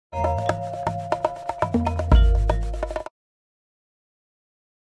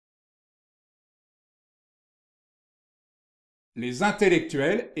Les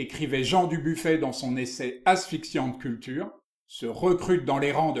intellectuels, écrivait Jean Dubuffet dans son essai Asphyxiante culture, se recrutent dans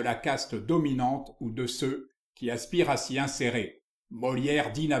les rangs de la caste dominante ou de ceux qui aspirent à s'y insérer.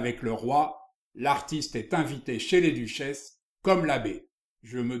 Molière dîne avec le roi, l'artiste est invité chez les duchesses, comme l'abbé.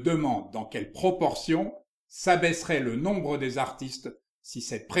 Je me demande dans quelle proportion s'abaisserait le nombre des artistes si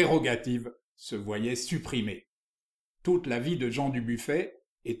cette prérogative se voyait supprimée. Toute la vie de Jean Dubuffet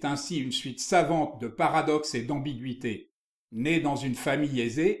est ainsi une suite savante de paradoxes et d'ambiguïtés. Né dans une famille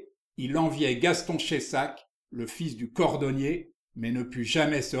aisée, il enviait Gaston Chessac, le fils du cordonnier, mais ne put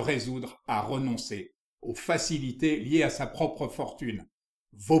jamais se résoudre à renoncer aux facilités liées à sa propre fortune.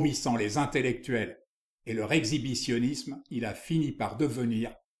 Vomissant les intellectuels et leur exhibitionnisme, il a fini par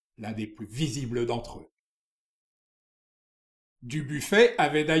devenir l'un des plus visibles d'entre eux. Dubuffet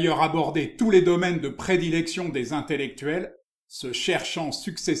avait d'ailleurs abordé tous les domaines de prédilection des intellectuels, se cherchant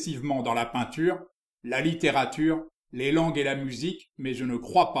successivement dans la peinture, la littérature, les langues et la musique, mais je ne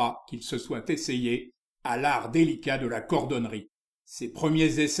crois pas qu'il se soit essayé à l'art délicat de la cordonnerie. Ses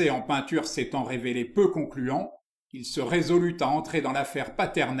premiers essais en peinture s'étant révélés peu concluants, il se résolut à entrer dans l'affaire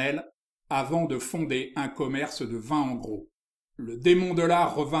paternelle avant de fonder un commerce de vin en gros. Le démon de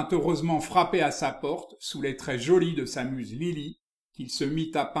l'art revint heureusement frapper à sa porte sous les traits jolis de sa muse Lily, qu'il se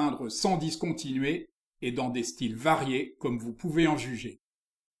mit à peindre sans discontinuer et dans des styles variés comme vous pouvez en juger.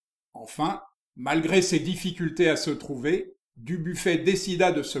 Enfin, malgré ses difficultés à se trouver, Dubuffet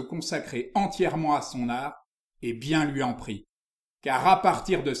décida de se consacrer entièrement à son art et bien lui en prit. Car à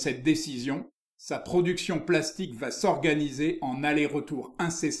partir de cette décision, sa production plastique va s'organiser en aller-retour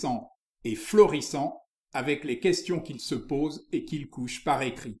incessant et florissant avec les questions qu'il se pose et qu'il couche par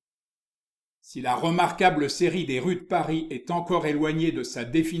écrit. Si la remarquable série des rues de Paris est encore éloignée de sa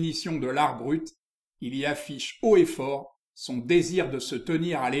définition de l'art brut, il y affiche haut et fort son désir de se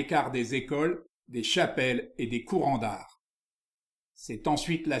tenir à l'écart des écoles, des chapelles et des courants d'art. C'est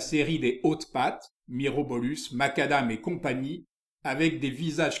ensuite la série des hautes pattes, Myrobolus, Macadam et compagnie, avec des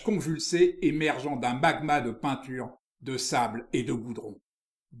visages convulsés émergeant d'un magma de peinture, de sable et de goudron.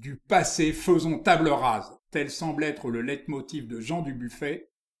 Du passé faisons table rase, tel semble être le leitmotiv de Jean Dubuffet,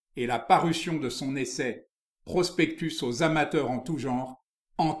 et la parution de son essai Prospectus aux amateurs en tout genre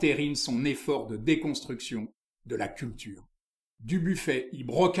entérine son effort de déconstruction de la culture. Dubuffet y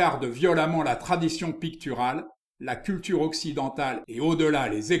brocarde violemment la tradition picturale, la culture occidentale et au-delà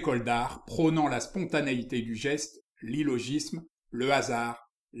les écoles d'art, prônant la spontanéité du geste, l'illogisme, le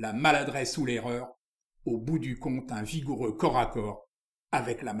hasard, la maladresse ou l'erreur, au bout du compte un vigoureux corps à corps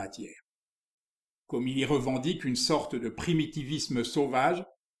avec la matière. Comme il y revendique une sorte de primitivisme sauvage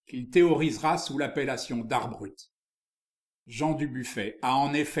qu'il théorisera sous l'appellation d'art brut. Jean Dubuffet a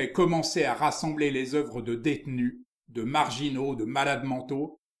en effet commencé à rassembler les œuvres de détenus, de marginaux, de malades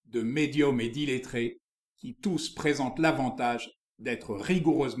mentaux, de médiums et d'illettrés, qui tous présentent l'avantage d'être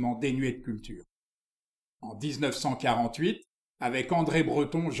rigoureusement dénués de culture. En 1948, avec André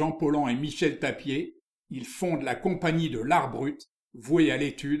Breton, Jean Paulhan et Michel Tapier, il fonde la Compagnie de l'Art Brut, vouée à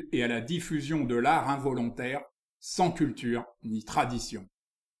l'étude et à la diffusion de l'art involontaire, sans culture ni tradition.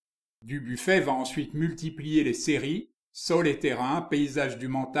 Dubuffet va ensuite multiplier les séries, Sol et terrain, Paysages du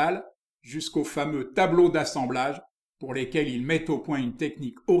mental, jusqu'aux fameux tableaux d'assemblage pour lesquels il met au point une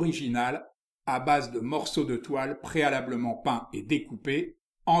technique originale à base de morceaux de toile préalablement peints et découpés,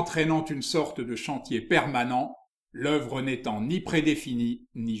 entraînant une sorte de chantier permanent, l'œuvre n'étant ni prédéfinie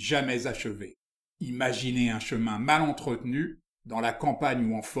ni jamais achevée. Imaginez un chemin mal entretenu, dans la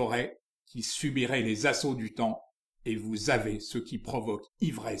campagne ou en forêt, qui subirait les assauts du temps, et vous avez ce qui provoque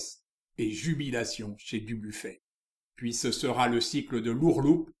ivresse et jubilation chez Dubuffet. Puis ce sera le cycle de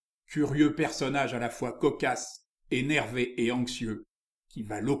l'ourloupe, curieux personnage à la fois cocasse, énervé et anxieux, qui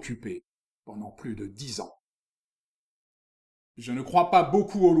va l'occuper pendant plus de 10 ans. Je ne crois pas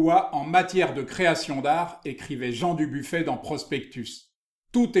beaucoup aux lois en matière de création d'art, écrivait Jean Dubuffet dans Prospectus.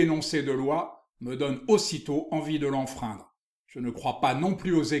 Tout énoncé de loi me donne aussitôt envie de l'enfreindre. Je ne crois pas non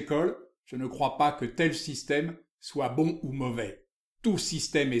plus aux écoles, je ne crois pas que tel système soit bon ou mauvais. Tout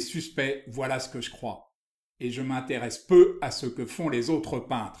système est suspect, voilà ce que je crois. Et je m'intéresse peu à ce que font les autres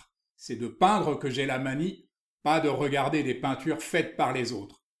peintres. C'est de peindre que j'ai la manie, pas de regarder des peintures faites par les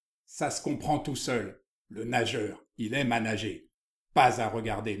autres. Ça se comprend tout seul. Le nageur, il aime à nager, pas à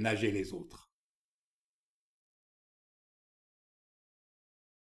regarder nager les autres.